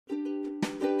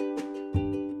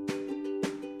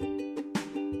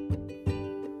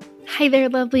Hi there,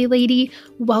 lovely lady.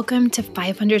 Welcome to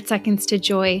 500 Seconds to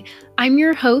Joy. I'm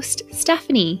your host,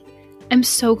 Stephanie. I'm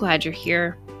so glad you're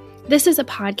here. This is a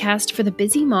podcast for the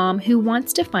busy mom who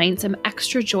wants to find some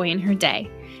extra joy in her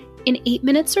day. In 8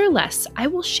 minutes or less, I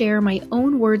will share my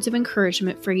own words of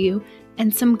encouragement for you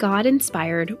and some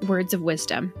God-inspired words of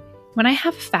wisdom. When I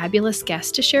have a fabulous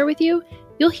guest to share with you,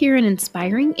 you'll hear an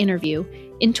inspiring interview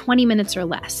in 20 minutes or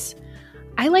less.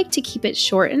 I like to keep it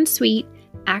short and sweet,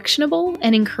 actionable,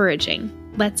 and encouraging.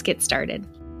 Let's get started.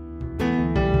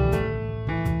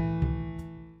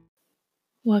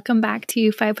 Welcome back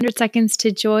to 500 Seconds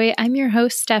to Joy. I'm your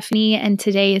host, Stephanie, and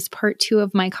today is part 2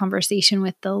 of my conversation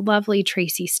with the lovely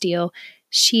Tracy Steele.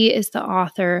 She is the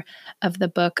author of the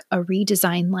book, A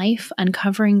Redesigned Life,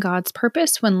 Uncovering God's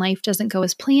Purpose When Life Doesn't Go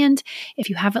as Planned.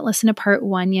 If you haven't listened to part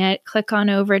 1 yet, click on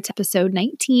over to episode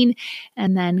 19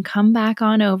 and then come back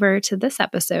on over to this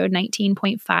episode,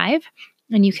 19.5,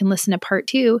 and you can listen to part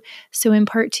 2. So in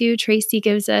part 2, Tracy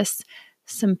gives us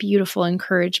some beautiful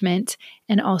encouragement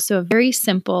and also a very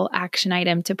simple action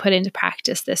item to put into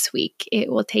practice this week.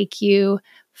 It will take you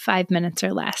 5 minutes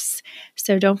or less.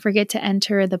 So don't forget to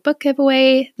enter the book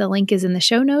giveaway. The link is in the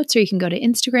show notes, or you can go to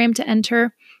Instagram to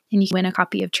enter and you can win a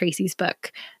copy of Tracy's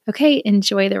book. Okay,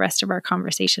 enjoy the rest of our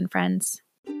conversation, friends.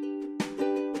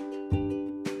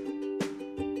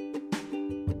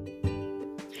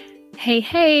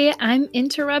 Hey, I'm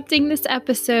interrupting this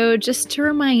episode just to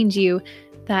remind you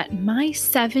that my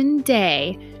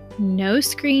 7-day no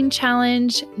screen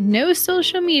challenge, no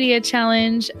social media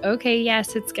challenge. Okay,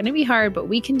 yes, it's going to be hard, but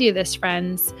we can do this,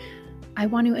 friends. I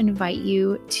want to invite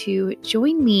you to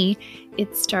join me.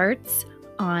 It starts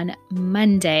on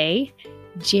Monday,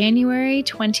 January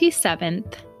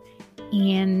 27th.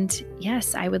 And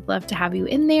yes, I would love to have you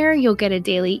in there. You'll get a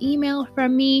daily email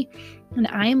from me. And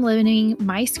I am limiting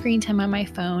my screen time on my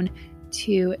phone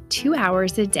to 2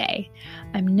 hours a day.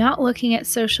 I'm not looking at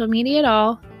social media at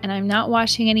all, and I'm not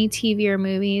watching any TV or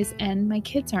movies, and my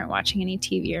kids aren't watching any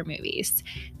TV or movies.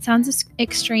 It sounds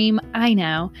extreme, I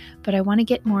know, but I want to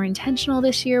get more intentional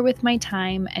this year with my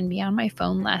time and be on my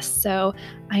phone less. So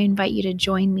I invite you to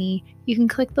join me. You can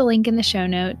click the link in the show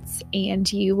notes,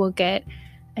 and you will get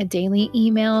a daily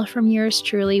email from yours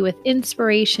truly with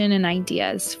inspiration and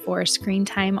ideas for screen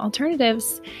time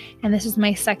alternatives. And this is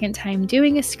my second time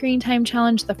doing a screen time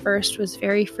challenge. The first was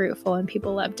very fruitful and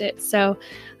people loved it. So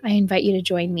I invite you to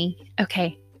join me.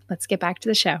 Okay, let's get back to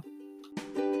the show.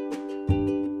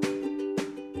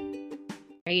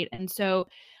 Right. And so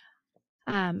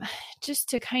just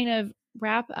to kind of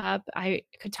wrap up, I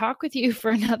could talk with you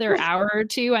for another hour or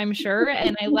two, I'm sure.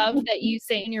 And I love that you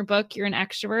say in your book you're an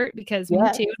extrovert, because me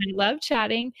too. And I love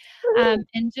chatting.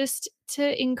 And just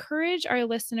to encourage our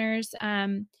listeners,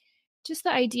 just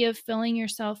the idea of filling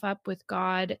yourself up with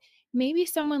God. Maybe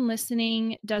someone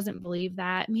listening doesn't believe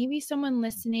that. Maybe someone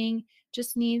listening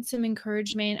just needs some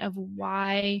encouragement of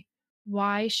why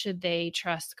should they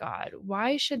trust God?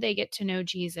 Why should they get to know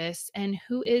Jesus? And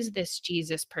who is this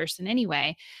Jesus person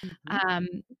anyway?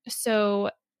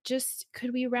 So just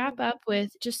could we wrap up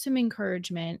with just some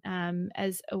encouragement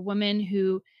as a woman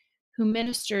who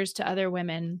ministers to other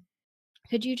women?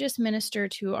 Could you just minister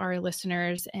to our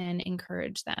listeners and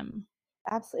encourage them?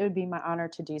 Absolutely. It would be my honor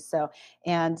to do so.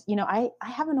 And, I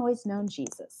haven't always known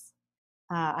Jesus.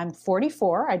 I'm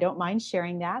 44. I don't mind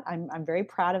sharing that. I'm very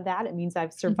proud of that. It means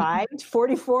I've survived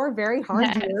 44 very hard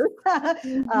Yes. years.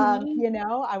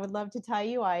 Mhm. I would love to tell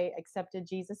you I accepted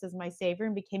Jesus as my savior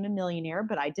and became a millionaire,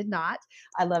 but I did not.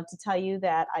 I love to tell you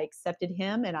that I accepted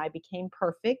him and I became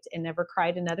perfect and never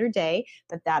cried another day,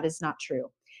 but that is not true.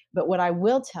 But what I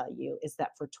will tell you is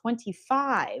that for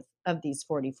 25 of these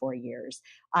 44 years,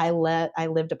 I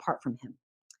lived apart from him.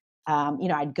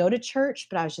 I'd go to church,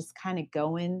 but I was just kind of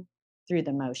going through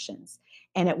the motions.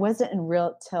 And it wasn't in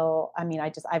real till,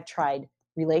 I've tried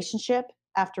relationship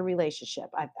after relationship.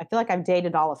 I feel like I've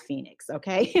dated all of Phoenix.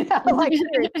 Okay. Like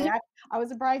seriously, I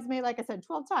was a bridesmaid, like I said,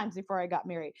 12 times before I got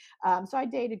married. So I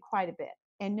dated quite a bit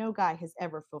and no guy has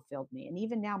ever fulfilled me. And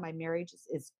even now my marriage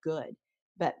is good,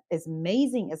 but as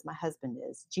amazing as my husband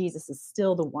is, Jesus is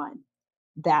still the one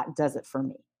that does it for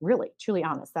me. Really, truly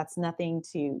honest. That's nothing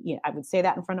to, I would say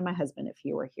that in front of my husband if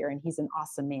he were here, and he's an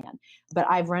awesome man. But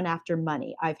I've run after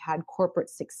money. I've had corporate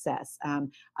success.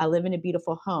 I live in a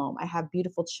beautiful home. I have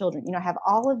beautiful children. I have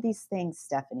all of these things,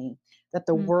 Stephanie, that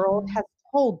the world has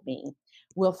told me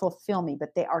will fulfill me,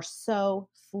 but they are so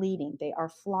fleeting. They are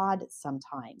flawed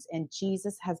sometimes. And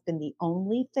Jesus has been the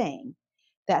only thing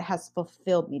that has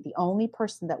fulfilled me, the only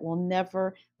person that will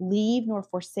never leave nor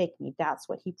forsake me. That's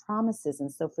what he promises.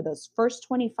 And so for those first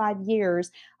 25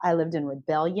 years, I lived in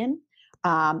rebellion.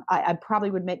 I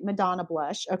probably would make Madonna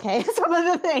blush. Okay. Some of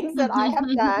the things that I have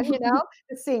done,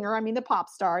 the singer, the pop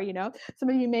star, some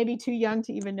of you may be too young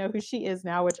to even know who she is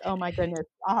now, which, oh my goodness,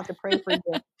 I'll have to pray for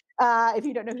you. If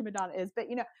you don't know who Madonna is, but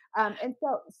and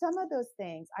so some of those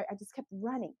things, I just kept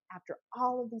running after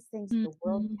all of these things the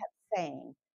world Mhm. kept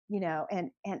saying,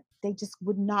 and they just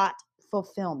would not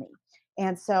fulfill me.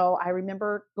 And so I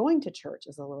remember going to church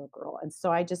as a little girl. And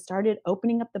so I just started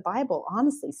opening up the Bible,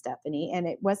 honestly, Stephanie. And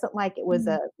it wasn't like it was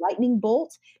a lightning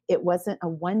bolt. It wasn't a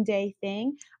one-day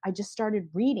thing. I just started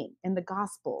reading in the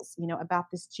Gospels,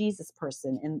 about this Jesus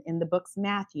person in the books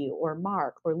Matthew or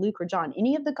Mark or Luke or John,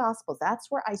 any of the Gospels. That's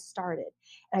where I started.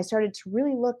 And I started to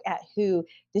really look at who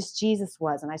this Jesus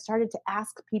was. And I started to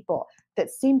ask people that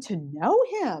seemed to know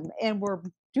him and were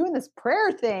doing this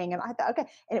prayer thing. And I thought, okay.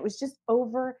 And it was just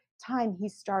over time he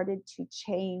started to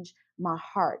change my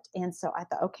heart. And so I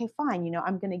thought, okay, fine,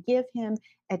 I'm going to give him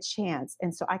a chance.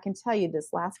 And so I can tell you this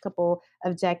last couple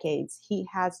of decades, he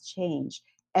has changed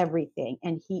everything.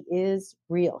 And he is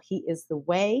real. He is the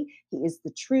way, he is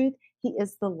the truth, he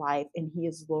is the life, and he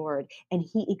is Lord. And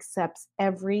he accepts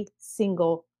every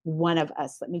single one of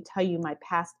us. Let me tell you, my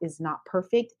past is not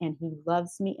perfect, and he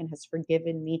loves me and has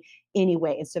forgiven me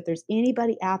anyway. And so if there's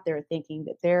anybody out there thinking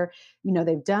that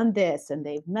they've done this and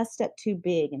they've messed up too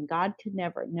big and God could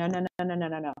never, no, no, no, no, no,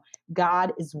 no, no.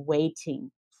 God is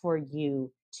waiting for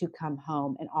you to come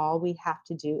home. And all we have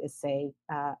to do is say,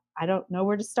 I don't know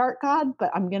where to start, God,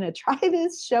 but I'm going to try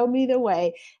this. Show me the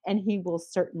way. And he will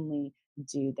certainly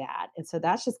do that. And so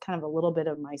that's just kind of a little bit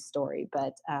of my story.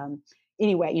 But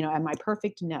anyway, am I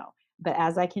perfect? No. But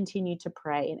as I continue to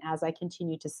pray and as I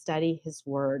continue to study his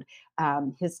word,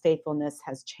 his faithfulness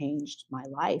has changed my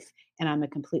life, and I'm a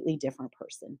completely different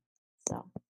person. So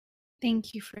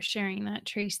Thank you for sharing that,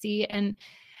 Tracy. And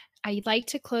I'd like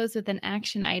to close with an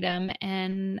action item.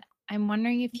 And I'm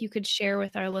wondering if you could share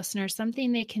with our listeners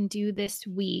something they can do this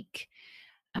week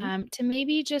to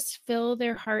maybe just fill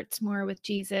their hearts more with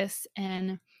Jesus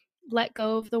and let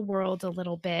go of the world a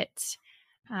little bit,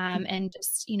 and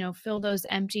just, fill those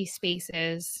empty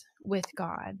spaces with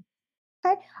God.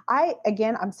 okay.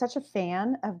 I'm such a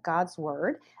fan of God's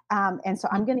word. And so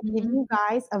I'm going to give Mhm. you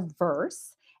guys a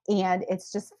verse, and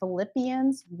it's just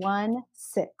Philippians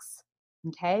 1:6.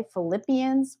 Okay.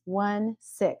 Philippians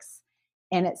 1:6.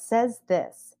 And it says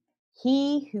this: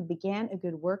 He who began a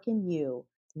good work in you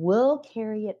will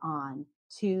carry it on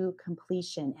to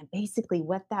completion. And basically,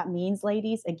 what that means,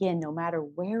 ladies, again, no matter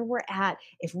where we're at,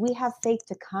 if we have faith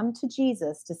to come to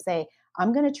Jesus to say,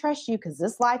 I'm going to trust you because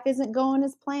this life isn't going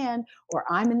as planned, or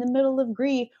I'm in the middle of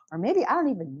grief, or maybe I don't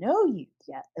even know you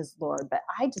yet as Lord, but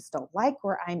I just don't like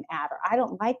where I'm at, or I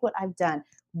don't like what I've done.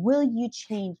 Will you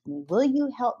change me? Will you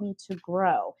help me to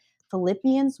grow?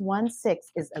 Philippians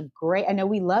 1:6 is a great, I know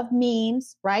we love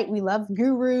memes, right? We love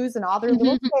gurus and all their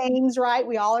little things, right?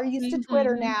 We all are used to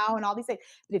Twitter Mhm. now and all these things.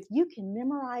 But if you can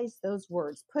memorize those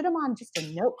words, put them on just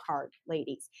a note card,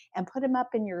 ladies, and put them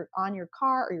up on your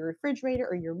car or your refrigerator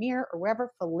or your mirror or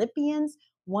wherever. Philippians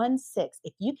 1:6.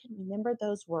 If you can remember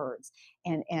those words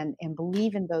and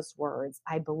believe in those words,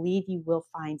 I believe you will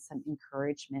find some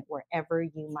encouragement wherever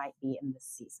you might be in this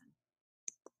season.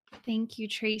 Thank you,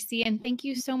 Tracy. And thank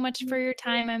you so much for your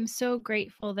time. I'm so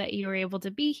grateful that you were able to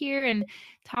be here and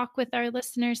talk with our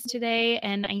listeners today.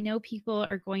 And I know people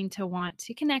are going to want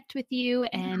to connect with you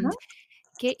and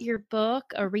get your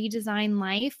book, A Redesigned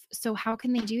Life. So, how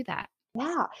can they do that?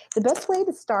 Yeah, the best way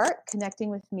to start connecting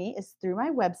with me is through my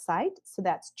website. So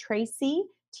that's Tracy,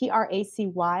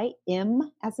 TRACYM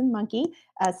as in monkey,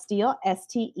 Steel,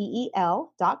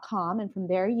 STEEL.com. And from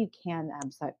there, you can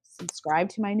subscribe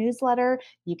to my newsletter.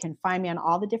 You can find me on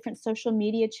all the different social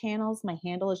media channels. My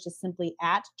handle is just simply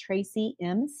at Tracy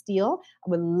M. Steele. I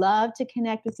would love to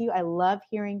connect with you. I love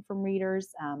hearing from readers,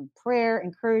 prayer,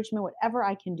 encouragement, whatever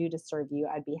I can do to serve you.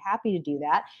 I'd be happy to do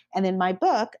that. And then my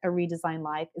book, A Redesigned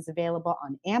Life, is available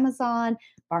on Amazon,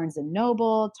 Barnes &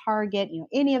 Noble, Target,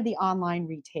 any of the online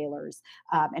retailers.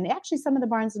 And actually, some of the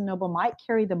Barnes & Noble might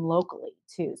carry them locally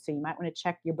too. So you might want to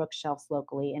check your bookshelves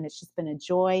locally. And it's just been a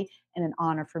joy and an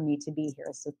honor for me to be here.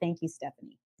 So thank you,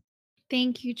 Stephanie.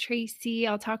 Thank you, Tracy.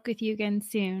 I'll talk with you again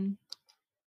soon.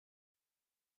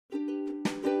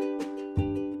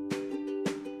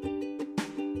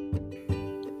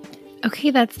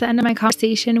 Okay, that's the end of my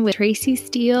conversation with Tracy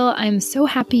Steele. I'm so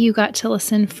happy you got to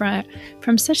listen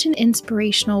from such an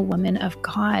inspirational woman of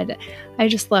God. I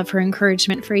just love her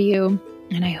encouragement for you.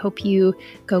 And I hope you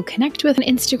go connect with her on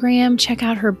Instagram, check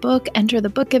out her book, enter the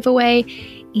book giveaway.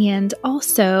 And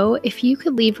also, if you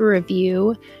could leave a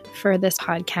review for this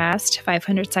podcast,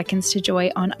 500 Seconds to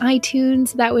Joy on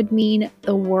iTunes, that would mean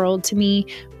the world to me.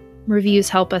 Reviews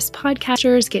help us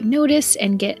podcasters get noticed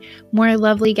and get more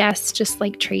lovely guests just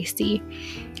like Tracy.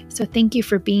 So thank you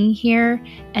for being here,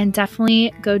 and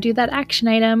definitely go do that action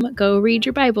item. Go read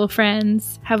your Bible,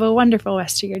 friends. Have a wonderful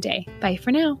rest of your day. Bye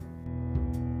for now.